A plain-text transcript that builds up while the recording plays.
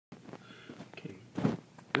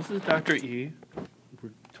This is Dr. E.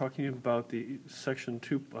 We're talking about the section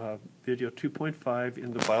 2, video 2.5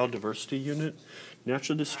 in the biodiversity unit,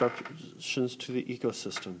 natural disruptions to the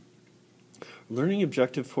ecosystem. Learning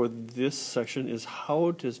objective for this section is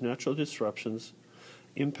how does natural disruptions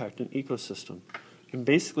impact an ecosystem? And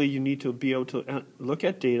basically you need to be able to look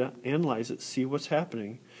at data, analyze it, see what's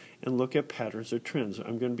happening, and look at patterns or trends.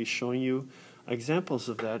 I'm going to be showing you examples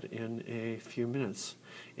of that in a few minutes.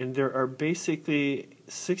 And there are basically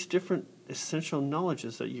 6 different essential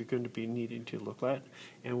knowledges that you're going to be needing to look at,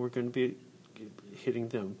 and we're going to be hitting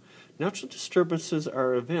them. Natural disturbances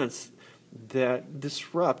are events that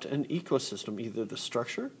disrupt an ecosystem, either the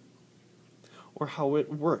structure or how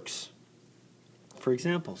it works. For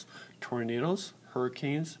examples, tornadoes,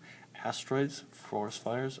 hurricanes, asteroids, forest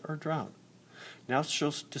fires, or drought.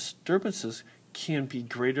 Natural disturbances can be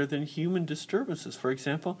greater than human disturbances. For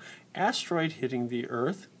example, asteroid hitting the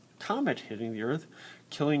Earth, comet hitting the Earth,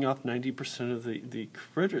 killing off 90% of the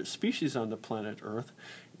critter species on the planet Earth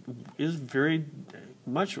is very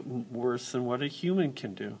much worse than what a human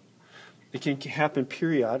can do. It can happen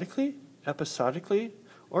periodically, episodically,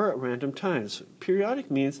 or at random times. Periodic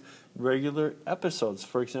means regular episodes.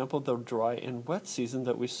 For example, the dry and wet season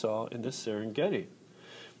that we saw in the Serengeti.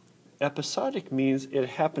 Episodic means it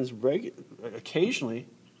happens occasionally,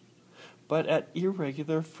 but at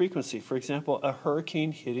irregular frequency. For example, a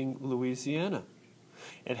hurricane hitting Louisiana.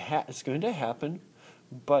 It's going to happen,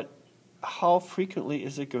 but how frequently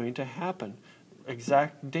is it going to happen?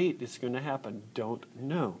 Exact date it's going to happen, don't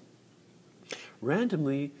know.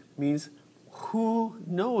 Randomly means who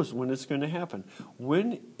knows when it's going to happen.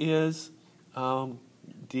 When is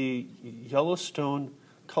the Yellowstone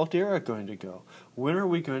caldera going to go? When are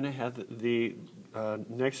we going to have the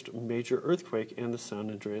next major earthquake in the San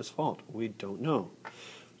Andreas Fault? We don't know.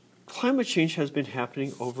 Climate change has been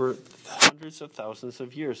happening over hundreds of thousands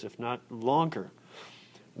of years, if not longer.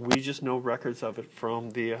 We just know records of it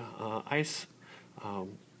from the ice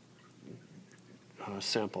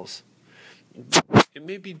samples. It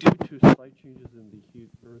may be due to slight changes in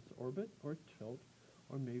the Earth's orbit or tilt,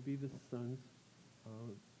 or maybe the sun's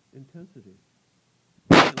intensity.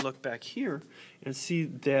 You can look back here and see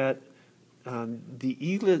that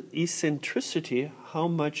the eccentricity, how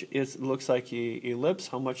much it looks like an ellipse,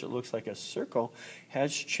 how much it looks like a circle,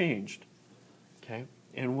 has changed. Okay,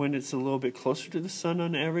 and when it's a little bit closer to the sun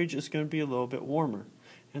on average, it's going to be a little bit warmer,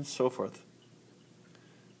 and so forth.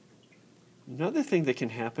 Another thing that can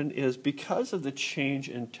happen is because of the change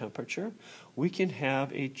in temperature, we can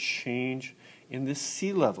have a change in the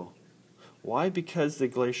sea level. Why? Because the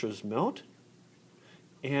glaciers melt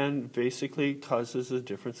and basically causes a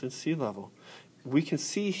difference in sea level. We can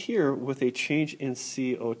see here with a change in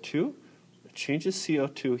CO2, a change in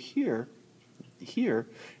CO2 here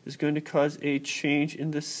is going to cause a change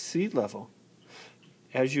in the sea level.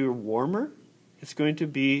 As you're warmer, it's going to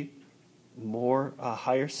be more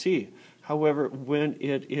higher sea. However, when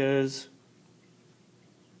it is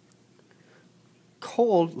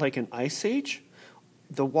cold, like an ice age,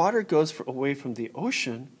 the water goes away from the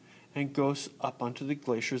ocean and goes up onto the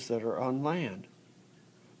glaciers that are on land.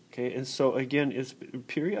 Okay, and so again, it's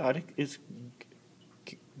periodic. It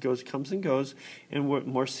comes and goes, and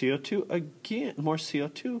more CO2. Again, more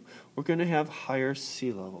CO2. We're going to have higher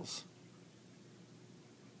sea levels.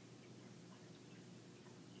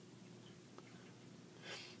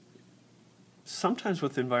 Sometimes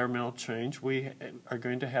with environmental change, we are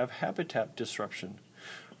going to have habitat disruption,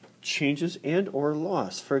 changes and or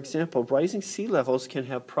loss. For example, rising sea levels can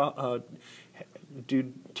have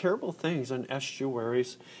do terrible things on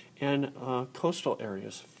estuaries and coastal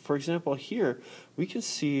areas. For example, here we can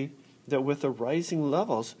see that with the rising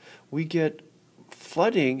levels, we get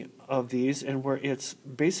flooding of these, and where it's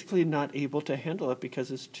basically not able to handle it because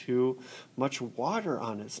it's too much water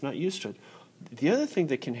on it. It's not used to it. The other thing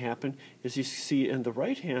that can happen is you see in the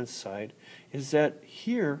right-hand side is that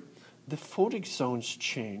here the photic zones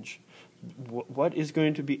change. What is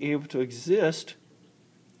going to be able to exist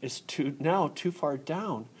is now too far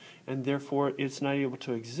down, and therefore it's not able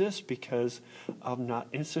to exist because of not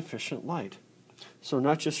insufficient light. So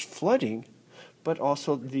not just flooding, but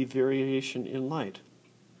also the variation in light.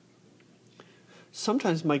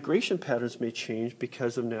 Sometimes migration patterns may change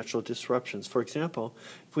because of natural disruptions. For example,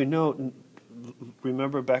 if we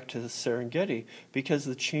remember back to the Serengeti, because of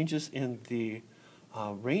the changes in the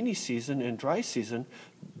rainy season and dry season,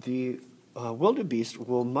 the wildebeest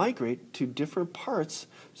will migrate to different parts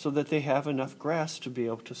so that they have enough grass to be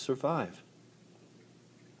able to survive.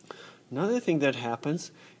 Another thing that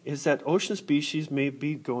happens is that ocean species may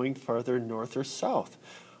be going farther north or south.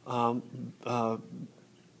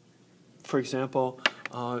 For example,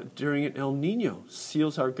 During an El Nino,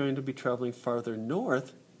 seals are going to be traveling farther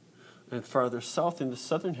north and farther south in the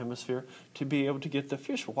southern hemisphere to be able to get the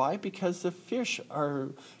fish. Why? Because the fish are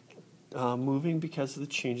moving because of the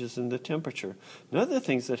changes in the temperature. Another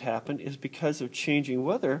things that happen is because of changing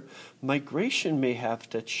weather, migration may have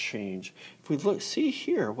to change. If we look, see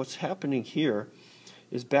here, what's happening here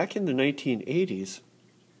is back in the 1980s,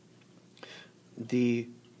 the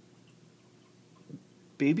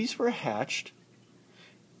babies were hatched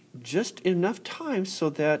just enough time so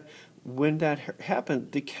that when that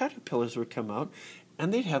happened, the caterpillars would come out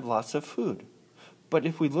and they'd have lots of food. But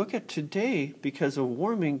if we look at today, because of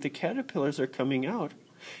warming, the caterpillars are coming out,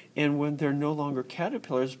 and when they're no longer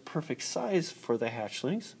caterpillars, perfect size for the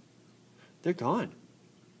hatchlings, they're gone.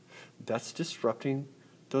 That's disrupting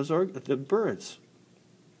the birds.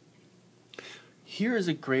 Here is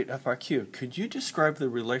a great FRQ. Could you describe the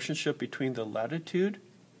relationship between the latitude,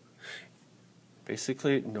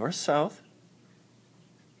 basically north-south,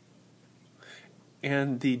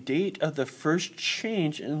 and the date of the first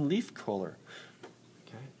change in leaf color?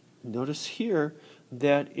 Notice here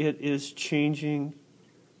that it is changing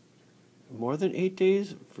more than 8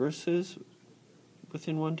 days versus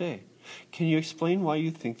within 1 day. Can you explain why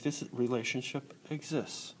you think this relationship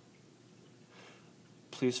exists?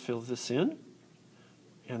 Please fill this in.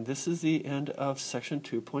 And this is the end of section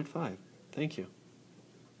 2.5. Thank you.